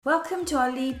Welcome to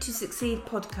our Lead to Succeed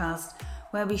podcast,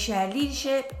 where we share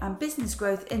leadership and business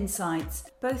growth insights,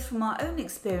 both from our own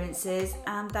experiences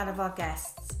and that of our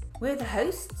guests. We're the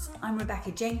hosts. I'm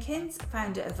Rebecca Jenkins,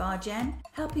 founder of Argen,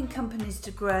 helping companies to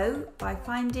grow by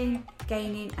finding,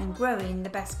 gaining and growing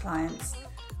the best clients.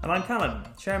 And I'm Callum,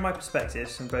 sharing my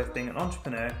perspectives from both being an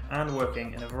entrepreneur and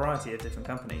working in a variety of different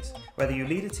companies. Whether you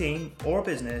lead a team or a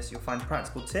business, you'll find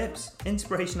practical tips,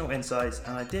 inspirational insights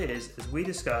and ideas as we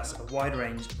discuss a wide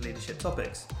range of leadership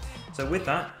topics. So with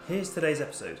that, here's today's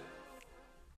episode.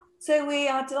 So we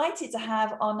are delighted to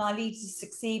have on our Lead to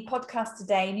Succeed podcast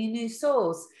today, Nuno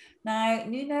Soares. Now,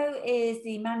 Nuno is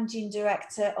the Managing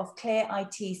Director of Clear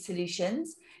IT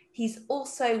Solutions. He's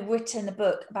also written a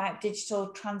book about digital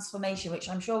transformation, which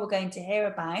I'm sure we're going to hear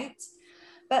about.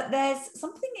 But there's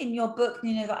something in your book,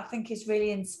 Nuno, that I think is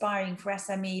really inspiring for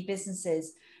SME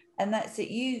businesses. And that's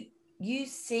that you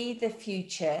see the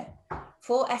future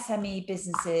for SME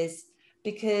businesses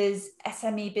because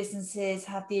SME businesses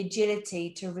have the agility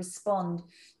to respond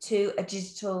to a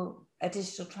digital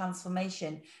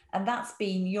transformation. And that's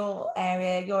been your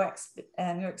area, your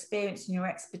experience and your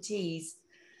expertise.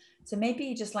 So maybe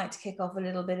you'd just like to kick off a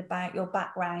little bit about your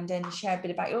background and share a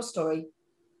bit about your story.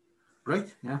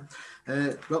 Great, yeah.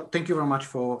 Well, thank you very much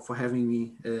for having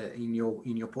me in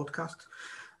your podcast.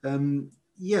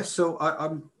 So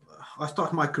I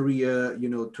started my career,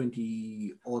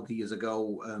 20 odd years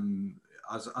ago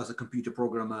as a computer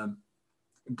programmer.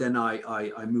 Then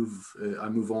I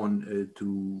move on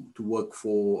to work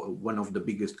for one of the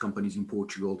biggest companies in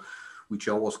Portugal, which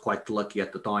I was quite lucky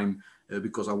at the time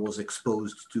because I was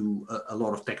exposed to a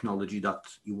lot of technology that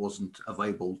it wasn't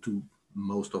available to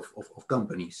most of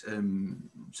companies.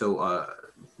 So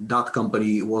that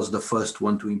company was the first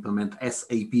one to implement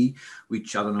SAP,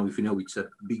 which I don't know if you know, it's a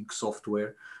big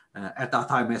software. At that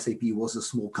time, SAP was a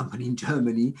small company in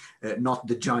Germany, not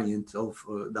the giant of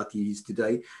that it is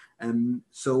today.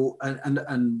 So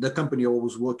the company I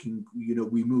was working,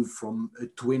 we moved from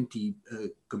 20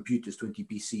 computers, 20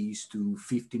 PCs to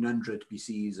 1,500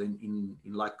 PCs in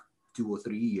like 2 or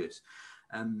 3 years.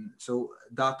 So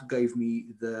that gave me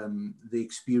the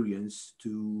experience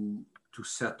to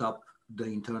set up the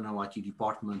internal IT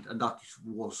department, and that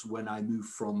was when I moved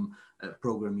from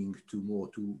programming to more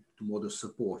the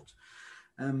support.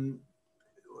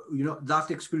 That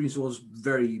experience was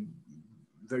very,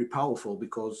 very powerful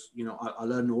because I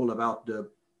learned all about the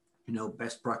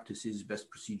best practices, best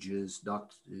procedures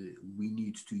that we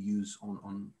need to use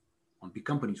on big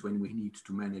companies when we need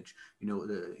to manage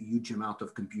the huge amount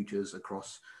of computers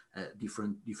across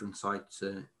different sites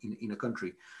in a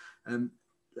country.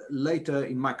 Later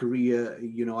in my career,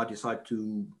 I decided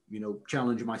to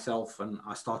challenge myself, and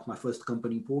I started my first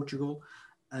company in Portugal.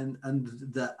 And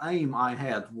the aim I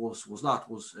had was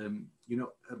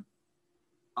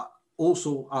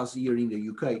also as here in the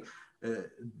UK,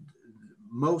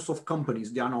 most of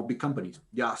companies, they are not big companies.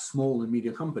 They are small and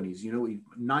medium companies.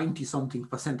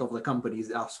 90-something% of the companies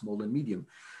are small and medium.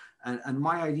 And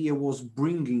my idea was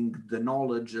bringing the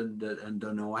knowledge and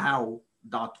the know-how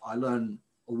that I learned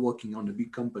working on a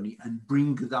big company and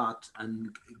bring that and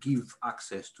give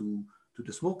access to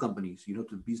the small companies,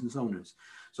 to business owners.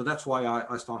 So that's why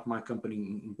I started my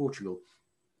company in Portugal.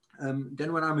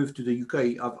 Then when I moved to the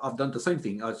UK, I've done the same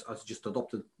thing. I just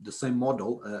adopted the same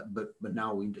model, but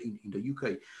now in the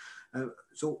UK.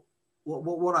 So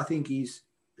what I think is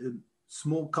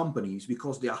small companies,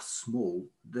 because they are small,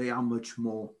 they are much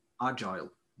more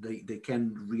agile. They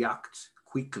can react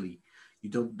quickly.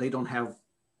 They don't have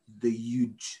the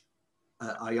huge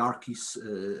hierarchies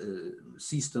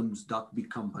systems that big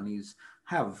companies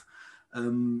have.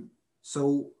 And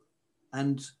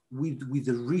with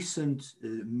the recent,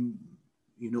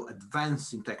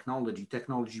 advance in technology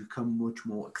become much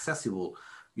more accessible.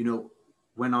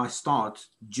 When I start,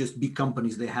 just big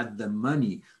companies, they had the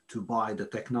money to buy the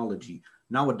technology.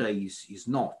 Nowadays is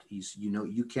not.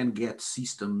 You can get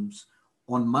systems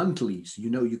on monthlies.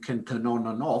 You can turn on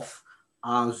and off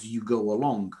as you go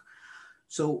along.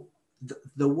 So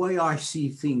the way I see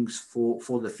things for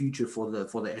the future for the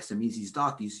SMEs is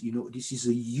this is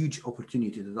a huge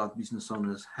opportunity that business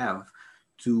owners have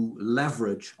to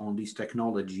leverage on this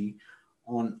technology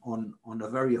on a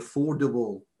very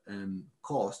affordable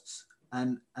costs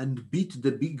and beat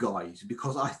the big guys,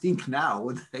 because I think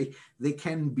now they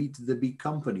can beat the big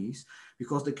companies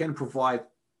because they can provide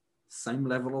same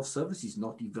level of services,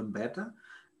 not even better,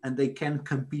 and they can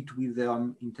compete with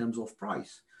them in terms of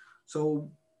price. So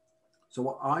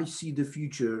I see the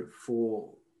future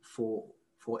for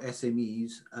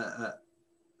SMEs,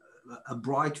 a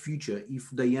bright future if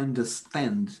they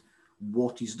understand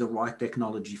what is the right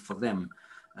technology for them.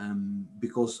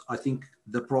 Because I think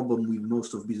the problem with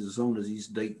most of business owners is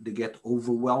they get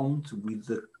overwhelmed with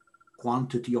the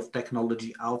quantity of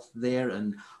technology out there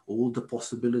and all the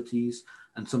possibilities,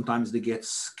 and sometimes they get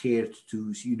scared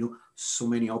to, so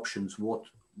many options. What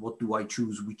do I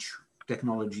choose? Which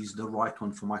technology is the right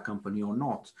one for my company or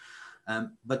not?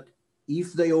 But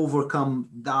if they overcome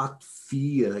that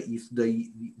fear, if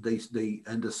they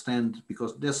understand,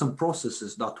 because there's some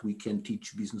processes that we can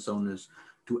teach business owners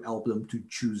to help them to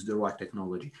choose the right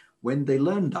technology. When they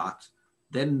learn that,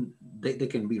 then they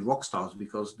can be rock stars,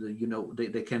 because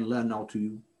they can learn how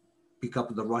to pick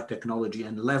up the right technology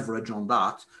and leverage on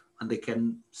that, and they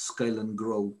can scale and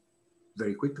grow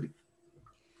very quickly,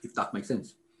 if that makes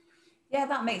sense. Yeah,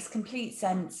 that makes complete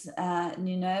sense,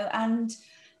 Nuno. And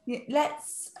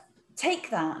let's take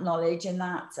that knowledge and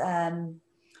that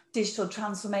digital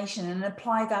transformation and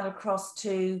apply that across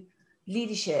to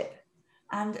leadership,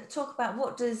 and talk about,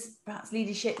 what does perhaps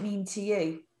leadership mean to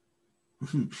you?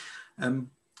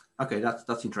 Okay,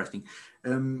 that's interesting.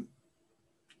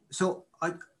 So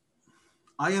I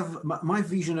have my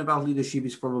vision about leadership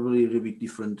is probably a little bit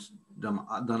different than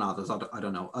others. I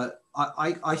don't know.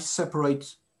 I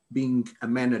separate being a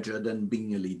manager than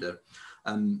being a leader.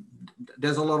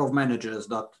 There's a lot of managers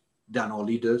that they are not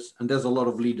leaders, and there's a lot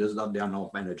of leaders that they are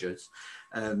not managers.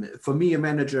 For me, a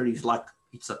manager is like,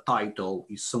 it's a title,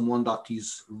 is someone that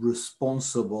is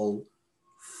responsible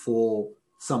for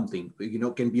something.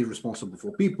 Can be responsible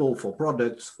for people, for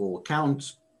products, for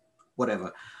accounts,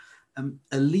 whatever.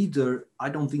 A leader, I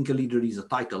don't think a leader is a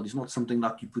title. It's not something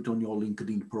that you put on your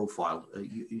LinkedIn profile.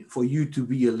 For you to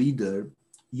be a leader,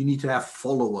 you need to have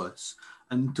followers.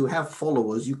 And to have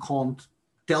followers, you can't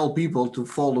tell people to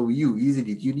follow you, isn't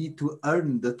it? You need to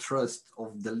earn the trust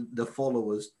of the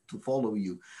followers to follow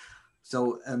you.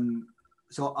 So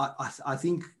I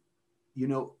think,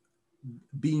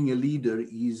 being a leader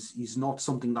is not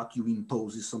something that you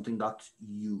impose, is something that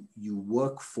you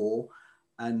work for,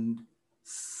 and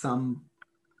some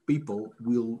people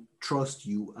will trust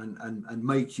you and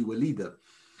make you a leader.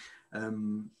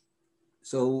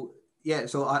 So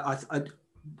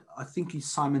I think it's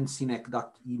Simon Sinek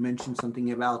that he mentioned something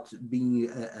about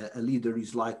being a leader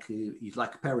is like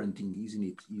parenting, isn't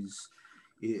it?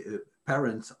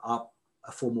 Parents are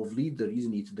a form of leader,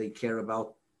 isn't it? They care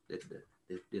about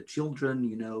their children,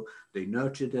 they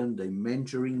nurture them, they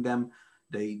mentoring them,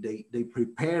 they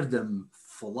prepare them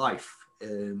for life.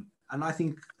 And I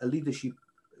think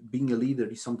being a leader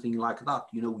is something like that.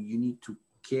 You need to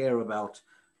care about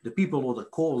the people or the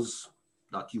cause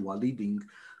that you are leading.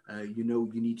 You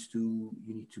need to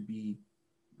be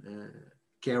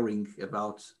caring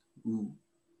about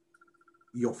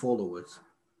your followers.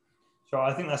 Sure,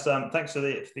 I think that's thanks for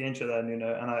the intro there,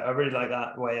 Nuno, and I really like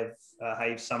that way of how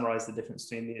you've summarised the difference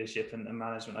between leadership and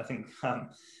management. I think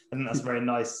that's a very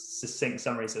nice, succinct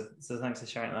summary. So thanks for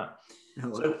sharing that.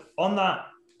 So on that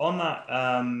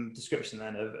description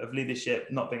then of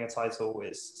leadership not being a title,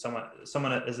 is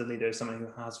someone as a leader is someone who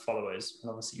has followers, and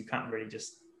obviously you can't really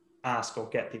just ask or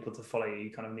get people to follow you.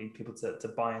 You kind of need people to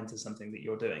buy into something that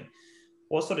you're doing.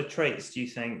 What sort of traits do you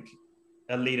think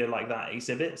a leader like that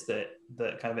exhibits that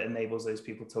kind of enables those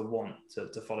people to want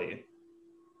to follow you?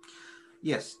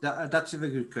 Yes, that's a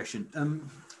very good question.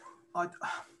 I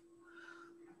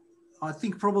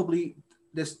think probably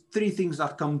there's three things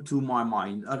that come to my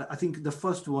mind. I think the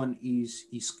first one is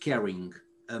caring.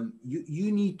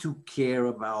 You need to care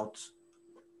about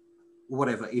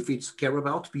whatever, if it's care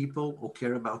about people or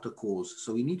care about a cause.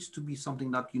 So it needs to be something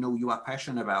that you are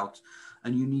passionate about,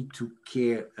 and you need to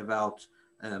care about.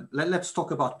 Let's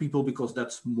talk about people, because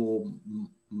that's more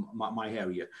my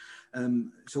area.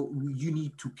 So you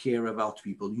need to care about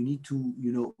people. You need to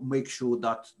make sure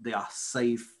that they are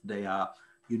safe, they are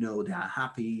they are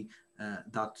happy,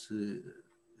 that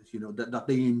that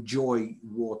they enjoy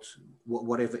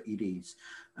whatever it is.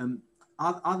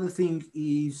 Other thing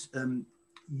is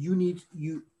you need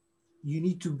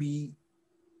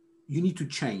to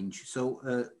change. So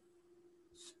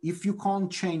if you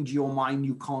can't change your mind,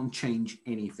 you can't change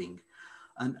anything.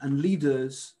 And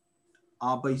leaders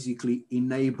are basically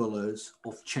enablers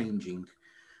of changing.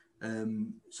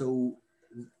 So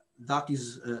that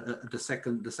is the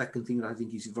second thing that I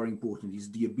think is very important,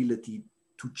 is the ability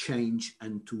to change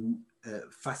and to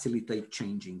facilitate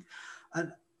changing.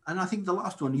 And I think the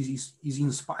last one is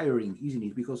inspiring, isn't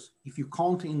it? Because if you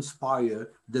can't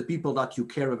inspire the people that you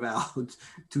care about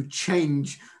to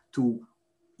change to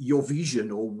your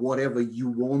vision or whatever you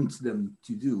want them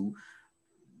to do,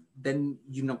 then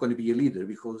you're not going to be a leader,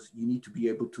 because you need to be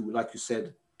able to, like you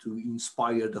said, to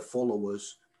inspire the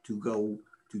followers to go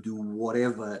to do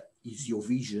whatever is your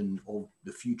vision of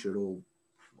the future, or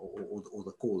or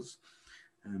the cause.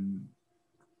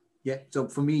 Yeah, so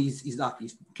for me,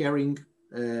 is caring,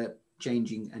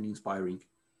 changing, and inspiring.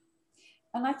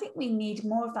 And I think we need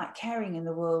more of that caring in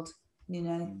the world, you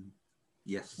know.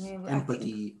 Yes, I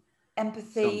mean,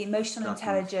 empathy, emotional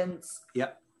intelligence.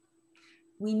 Yeah.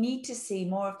 We need to see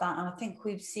more of that. And I think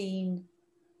we've seen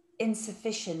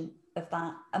insufficient of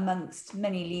that amongst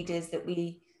many leaders that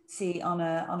we see on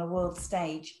a world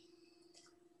stage.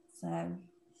 So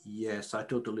yes, I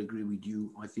totally agree with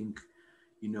you. I think,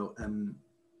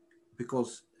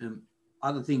 because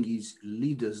other thing is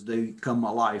leaders, they come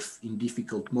alive in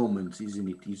difficult moments, isn't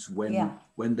it? Is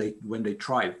when they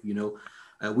thrive.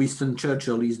 Winston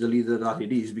Churchill is the leader that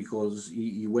it is because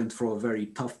he went through very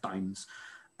tough times,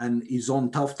 and it's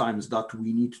on tough times that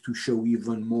we need to show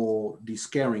even more this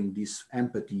caring, this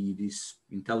empathy, this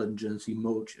intelligence,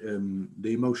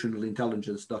 the emotional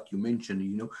intelligence that you mentioned.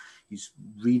 Is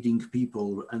reading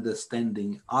people,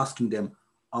 understanding, asking them,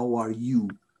 "How are you?"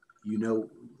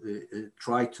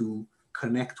 Try to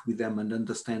connect with them and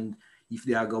understand if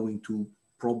they are going to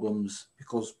problems,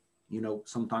 because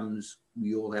sometimes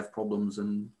we all have problems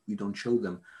and we don't show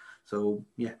them. So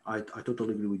yeah, I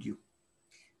totally agree with you.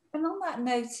 And on that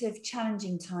note of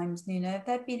challenging times, Nuno, have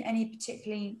there been any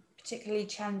particularly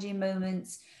challenging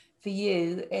moments for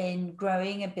you in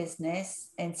growing a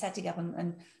business, in setting up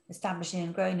and establishing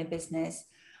and growing a business,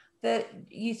 that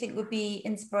you think would be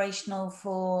inspirational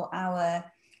for our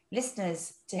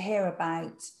listeners to hear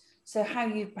about? So how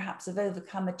you perhaps have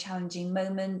overcome a challenging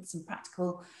moment, some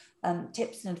practical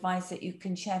tips and advice that you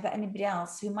can share for anybody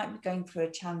else who might be going through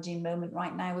a challenging moment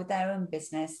right now with their own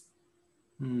business.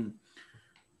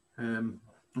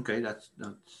 Okay, that's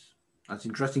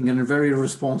interesting and very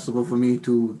responsible for me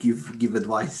to give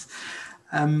advice.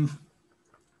 I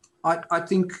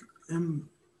think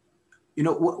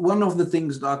one of the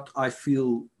things that I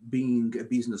feel being a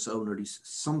business owner is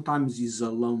sometimes is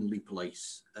a lonely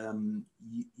place.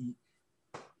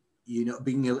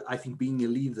 I think being a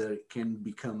leader can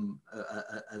become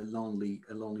a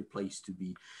lonely place to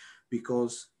be,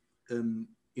 because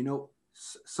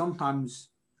sometimes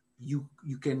you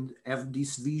can have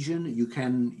this vision, you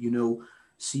can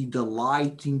see the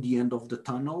light in the end of the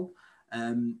tunnel,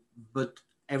 but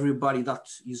everybody that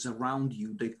is around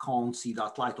you, they can't see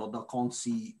that light, or they can't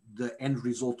see the end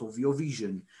result of your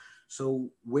vision.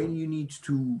 So when you need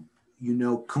to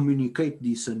communicate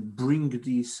this and bring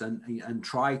this and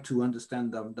try to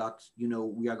understand them that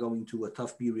we are going to a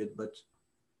tough period, but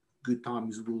good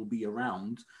times will be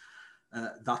around,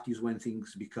 that is when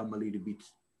things become a little bit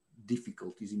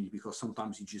difficult, isn't it? Because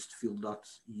sometimes you just feel that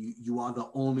you are the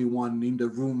only one in the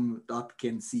room that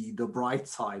can see the bright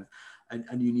side,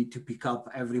 and you need to pick up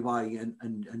everybody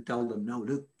and tell them, no,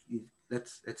 look,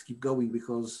 let's keep going,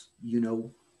 because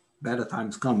better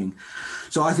times coming.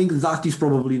 So I think that is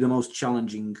probably the most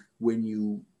challenging when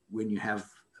you have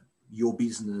your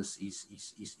business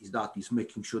is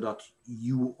making sure that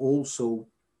you also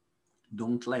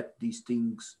don't let these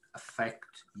things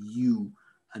affect you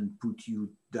and put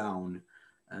you down.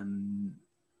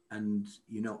 And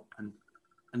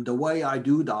the way I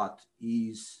do that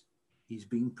is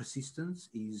being persistent,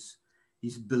 is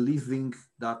believing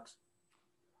that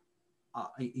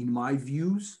in my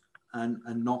views, and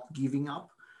not giving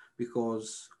up,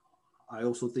 because I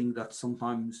also think that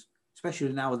sometimes,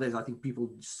 especially nowadays, I think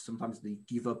people sometimes they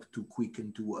give up too quick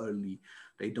and too early.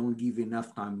 They don't give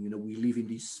enough time. We live in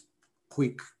this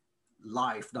quick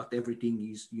life that everything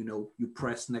is, you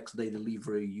press next day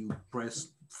delivery, you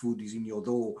press food is in your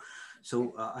door.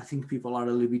 So I think people are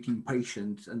a little bit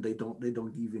impatient, and they don't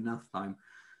give enough time.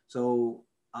 So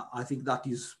I think that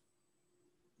is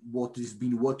what has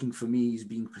been working for me, is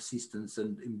being persistent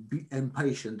and be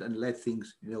impatient, and let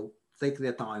things take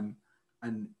their time,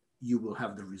 and you will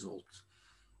have the results.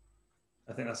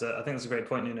 I think that's a great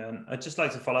point, Nuno. And I'd just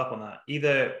like to follow up on that.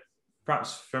 Either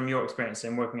perhaps from your experience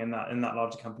in working in that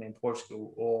larger company in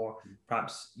Portugal, or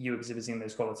perhaps you exhibiting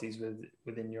those qualities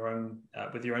within your own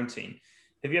with your own team.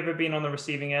 Have you ever been on the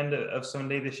receiving end of some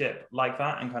leadership like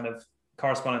that, and kind of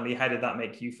correspondingly, how did that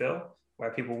make you feel? Where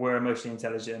people were emotionally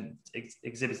intelligent,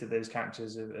 exhibited those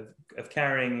characters of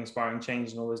caring, inspiring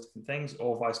change, and all those different things,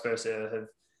 or vice versa?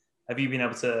 Have you been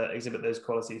able to exhibit those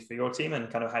qualities for your team, and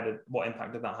kind of what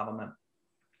impact did that have on them?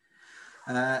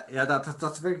 Yeah,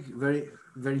 that's a very, very,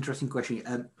 very interesting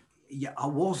question. Yeah, I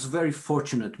was very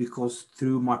fortunate, because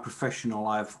through my professional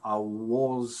life, I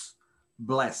was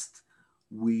blessed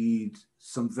with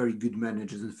some very good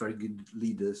managers and very good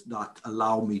leaders that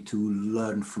allow me to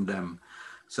learn from them.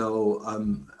 So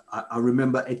I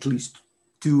remember at least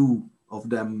two of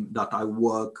them that I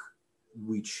work,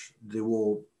 which they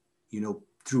were,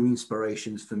 true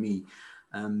inspirations for me.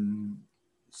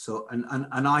 So,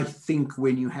 and I think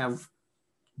when you have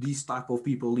these type of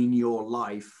people in your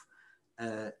life,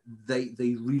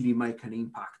 they really make an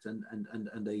impact, and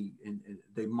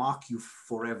they mark you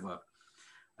forever.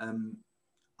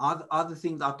 Other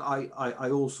thing that I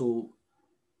also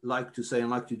like to say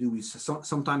and like to do is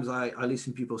sometimes I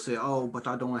listen to people say, oh, but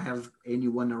I don't have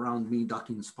anyone around me that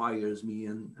inspires me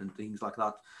and things like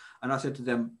that. And I said to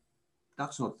them,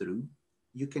 that's not true.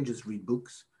 You can just read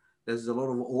books. There's a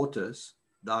lot of authors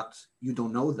that you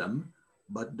don't know them,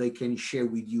 but they can share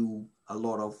with you a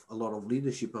lot of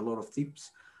leadership, a lot of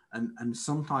tips. And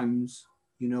sometimes,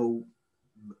 you know,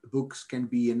 books can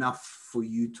be enough for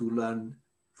you to learn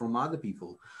from other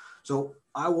people. So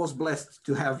I was blessed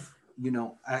to have, you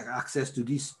know, access to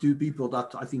these two people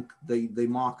that I think they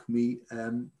mark me.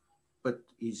 But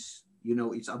is, you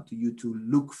know, it's up to you to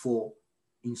look for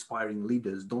inspiring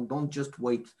leaders. Don't just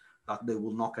wait that they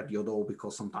will knock at your door,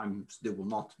 because sometimes they will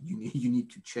not. You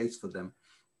need to chase for them.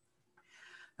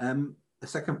 The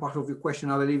second part of your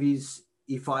question, I believe, is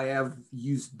if I have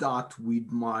used that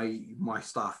with my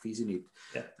staff, isn't it?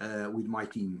 Yeah. With my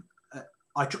team,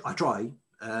 I try.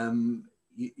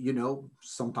 You know,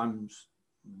 sometimes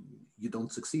you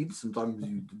don't succeed, sometimes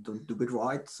you don't do it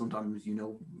right, sometimes, you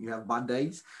know, you have bad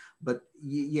days. But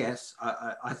yes,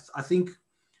 I think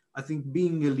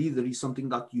being a leader is something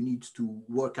that you need to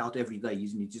work out every day,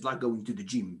 isn't it? It's like going to the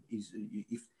gym.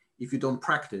 If you don't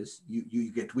practice,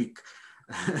 you get weak.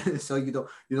 So you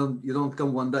don't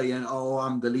come one day and, oh,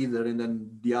 I'm the leader, and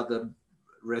then the other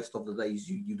rest of the days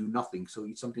you do nothing. So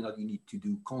it's something that you need to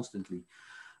do constantly.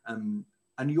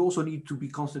 And you also need to be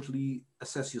constantly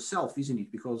assess yourself, isn't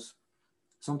it? Because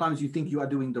sometimes you think you are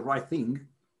doing the right thing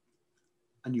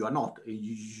and you are not.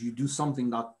 You do something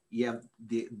that you have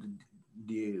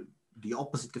the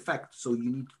opposite effect. So you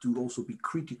need to also be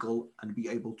critical and be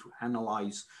able to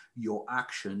analyze your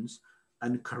actions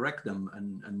and correct them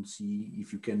and see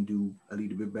if you can do a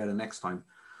little bit better next time.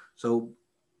 So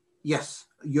yes,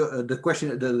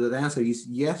 the answer is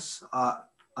yes,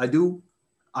 I do.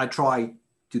 I try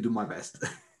to do my best.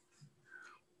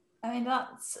 I mean,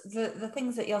 that's the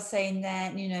things that you're saying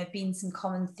there, you know, been some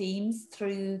common themes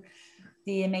through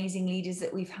the amazing leaders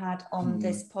that we've had on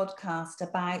this podcast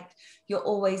about you're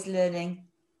always learning.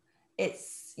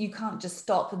 You can't just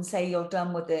stop and say you're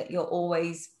done with it. You're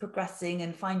always progressing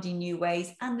and finding new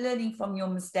ways and learning from your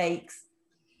mistakes.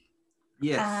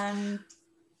 Yes.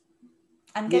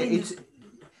 And getting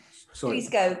sorry. Please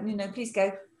go. Please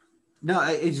go. No,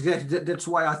 exactly. That's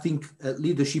why I think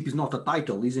leadership is not a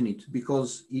title, isn't it?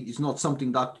 Because it's not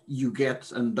something that you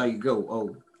get and there you go.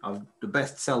 Oh, the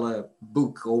bestseller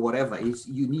book or whatever.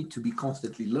 You need to be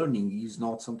constantly learning. It's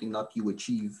not something that you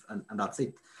achieve and that's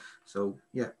it. So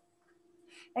yeah.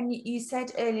 And you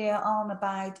said earlier on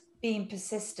about being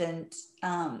persistent,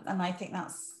 and I think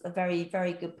that's a very,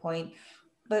 very good point.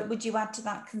 But would you add to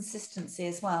that consistency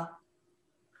as well?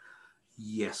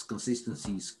 Yes,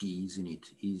 consistency is key, isn't it?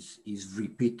 Is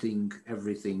repeating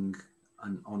everything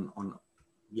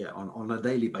on a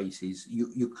daily basis.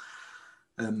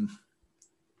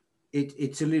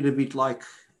 It's a little bit like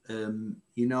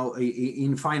you know,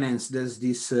 in finance there's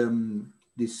this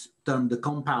term, the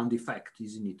compound effect,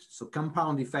 isn't it? So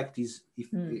compound effect is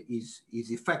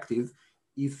effective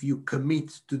if you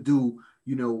commit to do,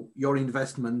 you know, your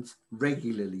investment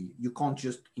regularly. You can't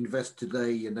just invest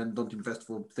today and then don't invest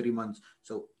for 3 months.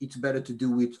 So it's better to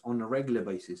do it on a regular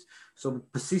basis. So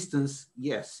persistence,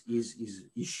 yes,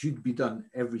 it should be done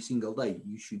every single day.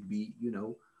 You should be, you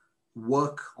know,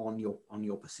 work on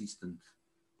your persistence.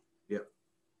 Yeah.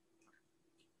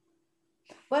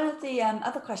 One of the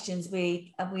other questions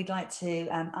we'd like to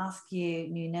ask you,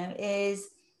 Nuno, is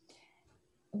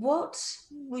what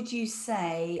would you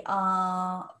say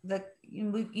are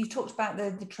you talked about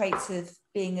the traits of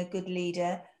being a good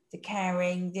leader, the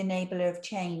caring, the enabler of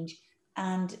change,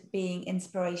 and being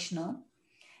inspirational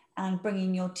and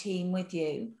bringing your team with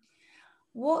you.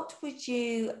 What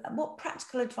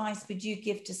practical advice would you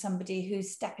give to somebody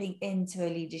who's stepping into a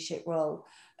leadership role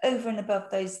over and above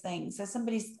those things? So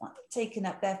somebody's taken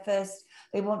up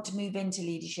they want to move into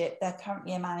leadership. They're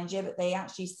currently a manager, but they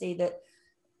actually see that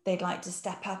they'd like to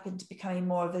step up into becoming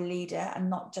more of a leader and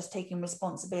not just taking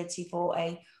responsibility for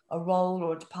a role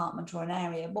or a department or an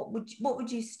area. What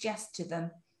would you suggest to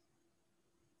them?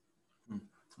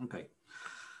 Okay.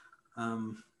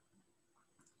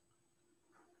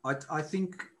 I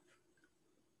think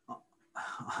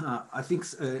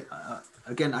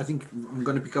again, I think I'm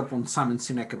going to pick up on Simon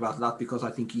Sinek about that, because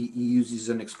I think he uses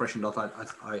an expression that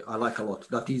I like a lot.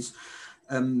 That is,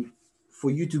 for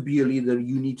you to be a leader,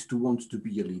 you need to want to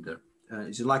be a leader.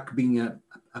 It's like being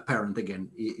a parent again.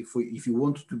 If you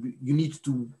want to be, you need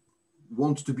to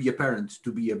want to be a parent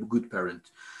to be a good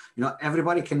parent. You know,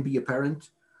 everybody can be a parent.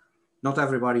 Not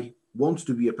everybody wants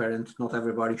to be a parent. Not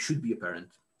everybody should be a parent.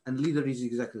 And leader is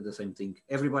exactly the same thing.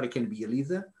 Everybody can be a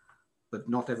leader, but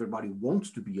not everybody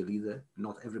wants to be a leader.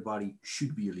 Not everybody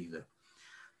should be a leader.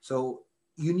 So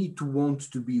you need to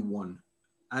want to be one.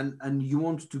 And you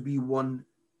want to be one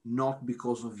not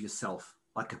because of yourself,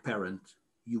 like a parent.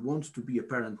 You want to be a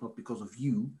parent not because of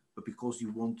you, but because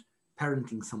you want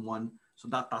parenting someone so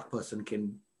that that person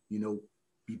can, you know,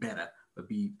 be better, but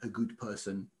be a good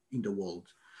person in the world.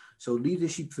 So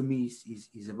leadership for me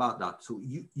is about that. So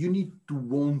you need to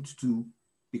want to,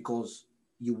 because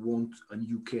you want and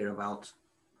you care about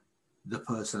the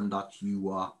person that you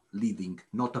are leading,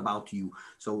 not about you.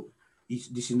 So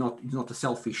it's not a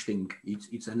selfish thing.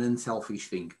 It's an unselfish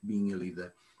thing, being a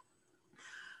leader.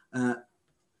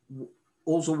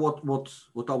 Also,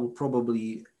 what I would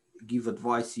probably give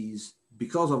advice is,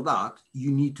 because of that,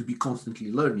 you need to be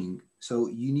constantly learning. So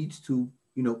you need to,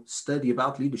 you know, study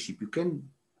about leadership. You can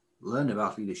learn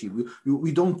about leadership.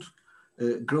 We don't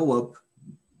grow up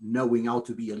knowing how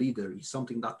to be a leader. It's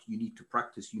something that you need to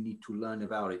practice. You need to learn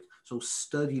about it. So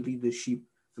study leadership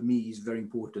for me is very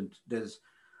important. There's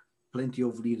plenty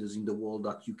of leaders in the world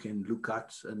that you can look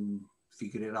at and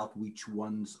figure it out which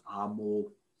ones are more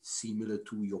similar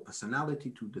to your personality,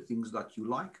 to the things that you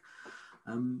like.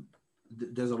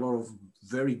 There's a lot of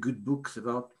very good books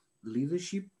about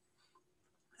leadership.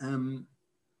 And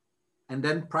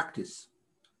then practice.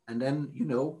 And then, you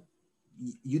know,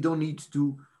 you don't need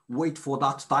to wait for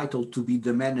that title to be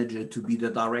the manager, to be the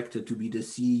director, to be the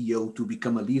CEO, to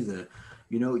become a leader.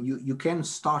 You know, you can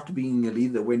start being a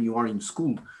leader when you are in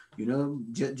school. You know,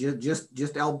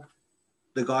 just help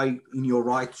the guy in your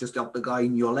right, just help the guy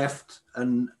in your left,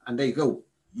 and there you go.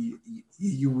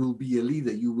 You will be a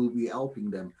leader. You will be helping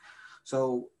them.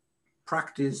 So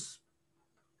practice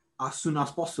as soon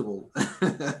as possible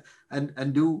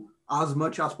and do as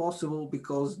much as possible,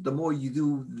 because the more you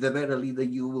do, the better leader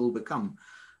you will become.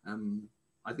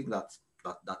 I think that's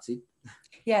it.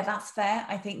 Yeah, that's fair.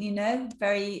 I think, you know,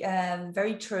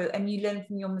 very true. And you learn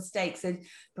from your mistakes, and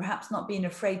perhaps not being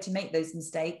afraid to make those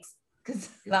mistakes, because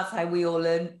that's how we all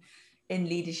learn in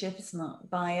leadership. It's not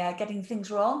by getting things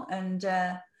wrong, and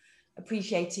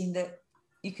appreciating that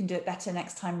you can do it better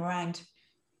next time around.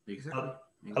 Exactly.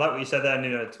 I like what you said there,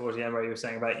 Nuno, towards the end, where you were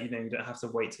saying about, you know, you don't have to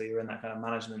wait till you're in that kind of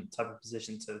management type of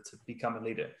position to become a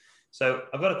leader. So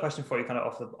I've got a question for you, kind of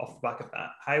off the back of that.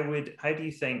 How do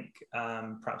you think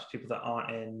perhaps people that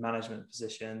aren't in management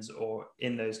positions, or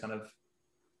in those kind of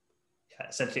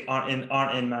essentially aren't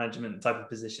in management type of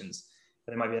positions,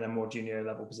 but they might be in a more junior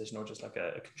level position or just like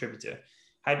a contributor,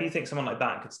 how do you think someone like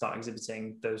that could start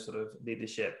exhibiting those sort of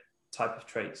leadership type of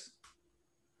traits?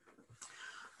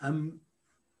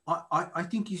 I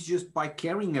think it's just by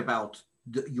caring about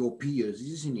your peers,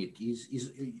 isn't it?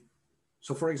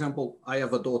 So, for example, I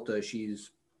have a daughter. She's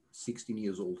 16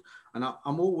 years old, and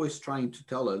I'm always trying to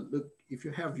tell her, look, if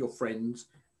you have your friends,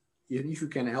 if you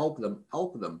can help them,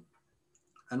 help them.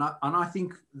 And I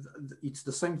think it's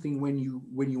the same thing when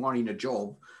you are in a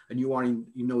job and you are in,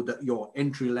 you know, your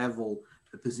entry level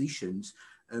positions.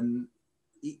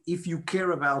 If you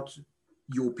care about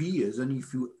your peers and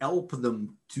if you help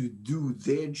them to do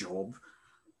their job,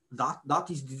 that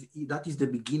is the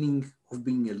beginning of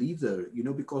being a leader, you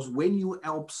know, because when you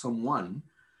help someone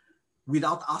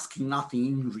without asking nothing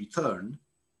in return,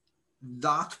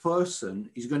 that person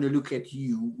is going to look at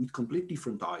you with completely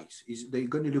different eyes. They're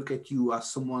going to look at you as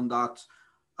someone that,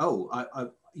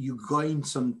 you gain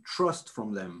some trust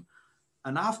from them,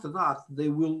 and after that they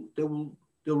will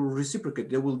reciprocate.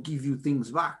 They will give you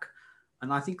things back.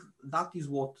 And I think that is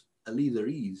what a leader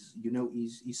is, you know,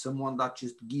 is someone that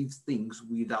just gives things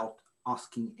without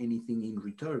asking anything in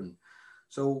return.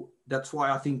 So that's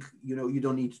why I think, you know, you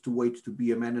don't need to wait to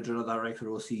be a manager, a director,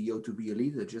 or CEO to be a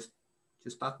leader. Just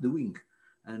start doing,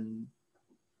 and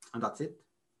that's it.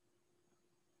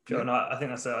 Sure, and I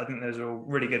think those are all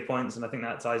really good points, and I think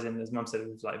that ties in, as Mum said,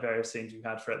 with like various things we've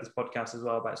had throughout this podcast as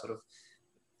well, about sort of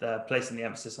the placing the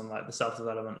emphasis on like the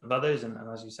self-development of others, and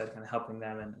as you said, kind of helping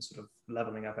them and sort of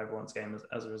leveling up everyone's game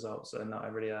as a result. So no, I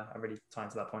really tie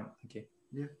into that point. Thank you.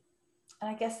 Yeah. And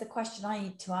I guess the question I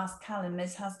need to ask Callum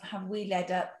is, have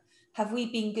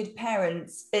we been good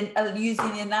parents in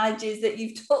using the analogies that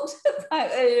you've talked about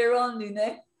earlier on,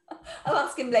 Nuno? I'll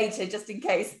ask him later, just in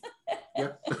case.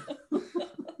 Yeah.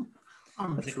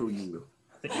 I'm sure you will.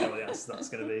 I think you know what the answer that's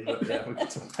going to be, but yeah, we can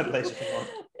talk about it later if you want.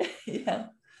 Yeah.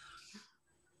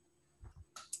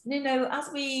 Nuno, as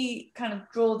we kind of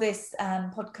draw this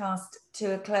podcast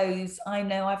to a close, I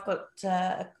know I've got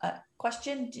a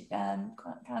question. Can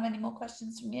I have any more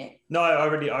questions from you? No, I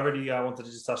really wanted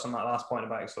to just touch on that last point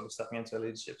about sort of stepping into a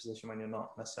leadership position when you're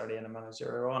not necessarily in a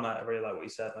managerial role. And I really like what you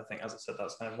said. And I think, as I said,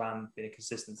 that's kind of been a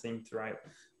consistent theme throughout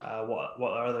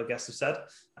what our other guests have said.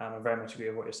 I very much agree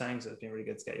with what you're saying. So it's been really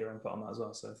good to get your input on that as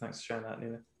well. So thanks for sharing that,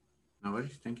 Nuno. No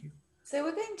worries. Thank you. So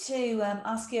we're going to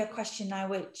ask you a question now,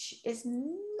 which is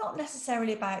not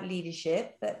necessarily about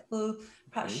leadership, but we'll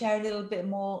perhaps share a little bit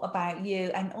more about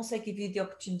you and also give you the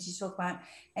opportunity to talk about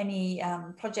any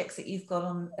projects that you've got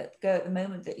on go at the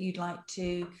moment that you'd like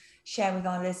to share with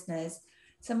our listeners.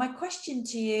 So my question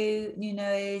to you,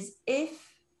 Nuno, is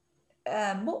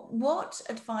what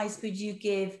advice would you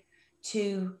give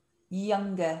to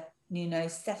younger Nuno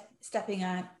stepping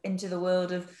out into the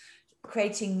world of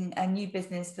creating a new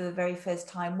business for the very first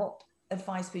time? What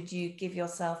advice would you give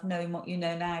yourself knowing what you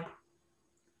know now?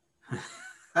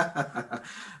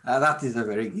 That is a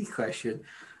very good question.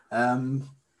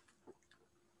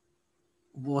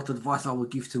 What advice I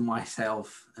would give to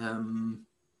myself?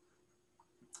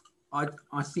 I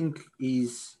think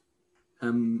is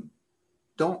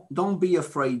don't be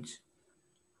afraid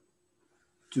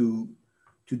to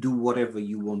do whatever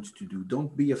you want to do.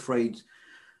 Don't be afraid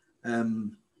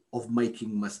of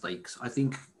making mistakes. I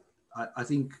think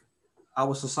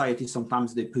our society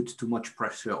sometimes they put too much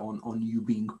pressure on you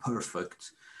being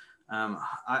perfect.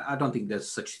 I don't think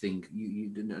there's such thing.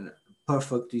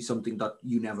 Perfect is something that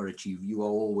you never achieve. You are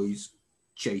always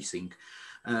chasing,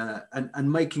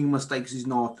 and making mistakes is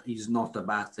not a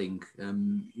bad thing.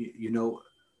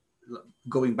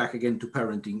 Going back again to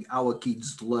parenting, our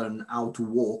kids learn how to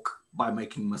walk by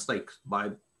making mistakes,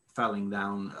 by falling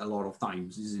down a lot of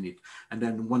times, isn't it? And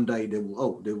then one day they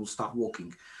will start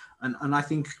walking. And I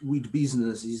think with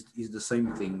business is the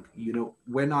same thing.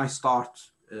 When I start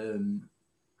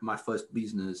my first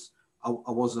business, I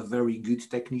was a very good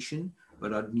technician,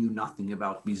 but I knew nothing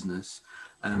about business.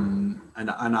 And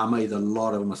I made a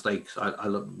lot of mistakes. I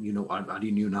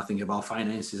knew nothing about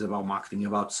finances, about marketing,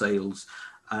 about sales.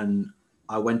 And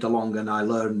I went along and I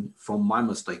learned from my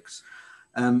mistakes.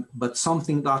 But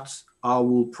something that I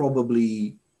will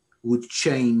probably would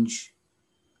change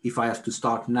if I have to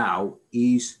start now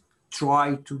is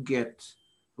try to get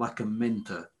like a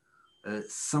mentor,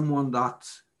 someone that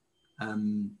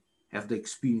have the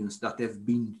experience, that have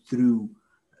been through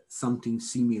something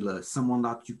similar, someone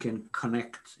that you can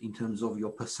connect in terms of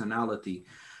your personality,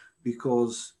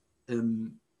 because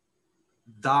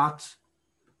that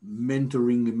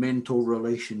mentor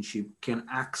relationship can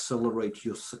accelerate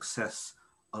your success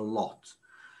a lot.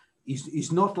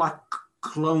 It's not like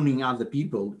cloning other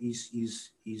people,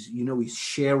 is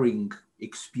sharing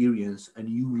experience, and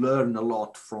you learn a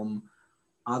lot from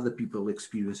other people's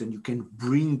experience, and you can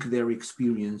bring their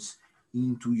experience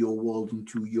into your world,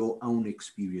 into your own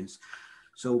experience.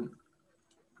 So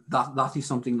that is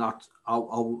something that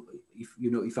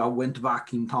if I went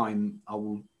back in time, I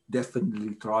will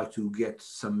definitely try to get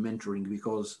some mentoring,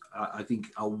 because I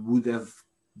think I would have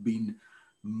been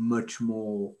much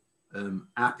more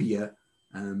happier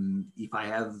if I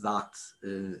had that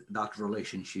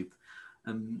relationship.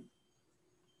 I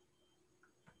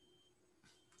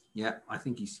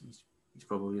think it's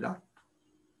probably that.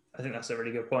 I think that's a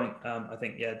really good point. I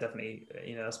think, definitely,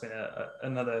 that's been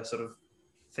another sort of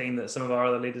theme that some of our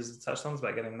other leaders have touched on, is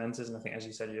about getting mentors. And I think, as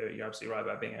you said, you're absolutely right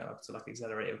about being able to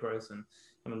accelerate your growth and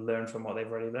learn from what they've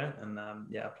already learned, and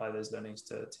apply those learnings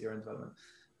to your own development.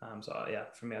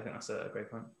 For me, I think that's a great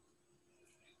point.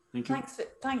 Thank you.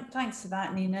 Thanks for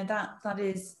that, Nuno. That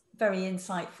is very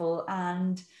insightful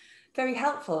and very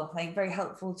helpful. I think very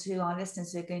helpful to our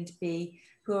listeners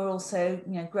who are also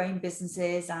growing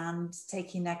businesses and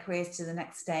taking their careers to the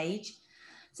next stage.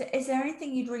 So is there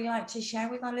anything you'd really like to share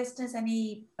with our listeners?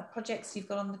 Any projects you've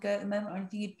got on the go at the moment, or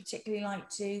anything you'd particularly like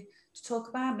to talk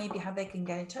about? Maybe how they can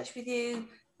get in touch with you,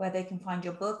 where they can find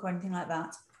your book, or anything like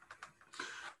that?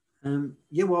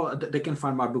 They can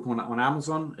find my book on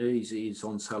Amazon. It's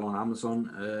on sale on Amazon.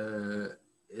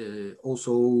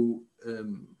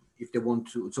 If they want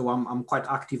to, so I'm quite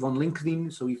active on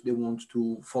LinkedIn. So if they want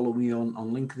to follow me on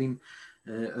LinkedIn,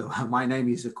 my name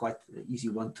is a quite easy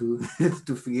one to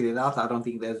to figure it out. I don't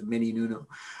think there's many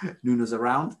Nunos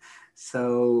around.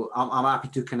 So I'm happy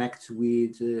to connect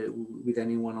with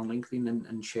anyone on LinkedIn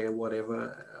and share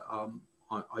whatever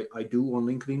I do on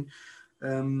LinkedIn.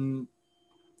 I'm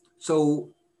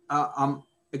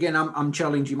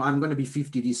challenging. I'm going to be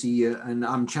 50 this year, and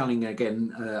I'm challenging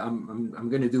again. I'm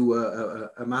going to do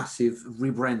a massive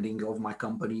rebranding of my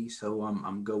company. So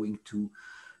I'm going to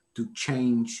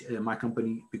change my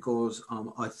company, because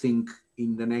I think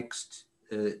in the next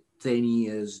 10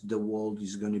 years, the world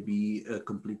is going to be a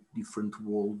completely different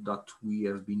world that we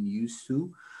have been used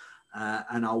to.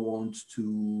 And I want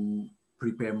to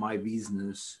prepare my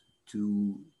business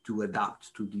to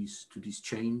adapt to this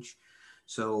change.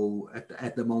 So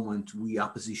at the moment, we are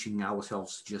positioning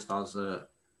ourselves just as a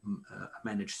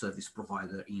managed service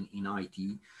provider in IT.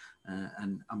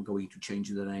 And I'm going to change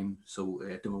the name. So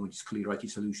at the moment, it's Clear IT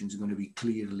Solutions. It's going to be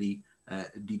clearly a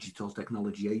digital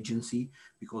technology agency,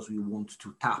 because we want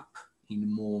to tap in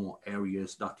more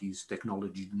areas that is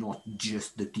technology, not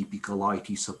just the typical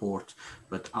IT support,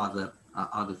 but other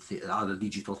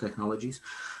digital technologies.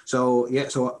 So yeah,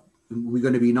 so we're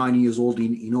going to be 9 years old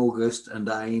in August, and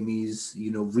the aim is,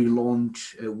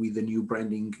 relaunch with the new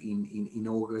branding in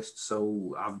August.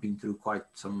 So I've been through quite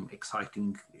some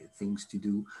exciting things to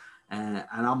do, and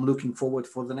I'm looking forward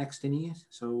for the next 10 years.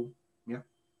 So yeah.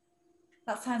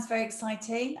 That sounds very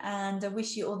exciting, and I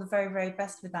wish you all the very, very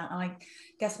best with that. And I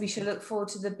guess we should look forward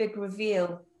to the big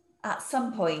reveal at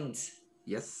some point.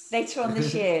 Yes. Later on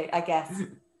this year, I guess.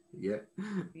 Yeah.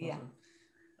 Yeah.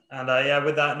 And yeah,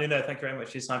 with that, Nuno, thank you very much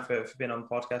for your time for being on the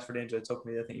podcast. Really enjoyed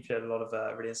talking to you. I think you've shared a lot of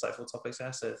really insightful topics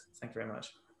there. So thank you very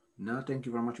much. No, thank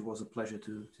you very much. It was a pleasure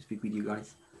to speak with you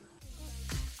guys.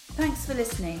 Thanks for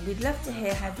listening. We'd love to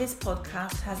hear how this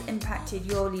podcast has impacted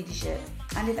your leadership.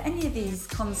 And if any of these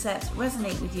concepts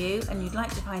resonate with you and you'd like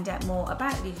to find out more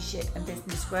about leadership and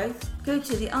business growth, go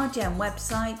to the RJN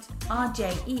website,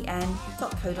 rjen.co.uk.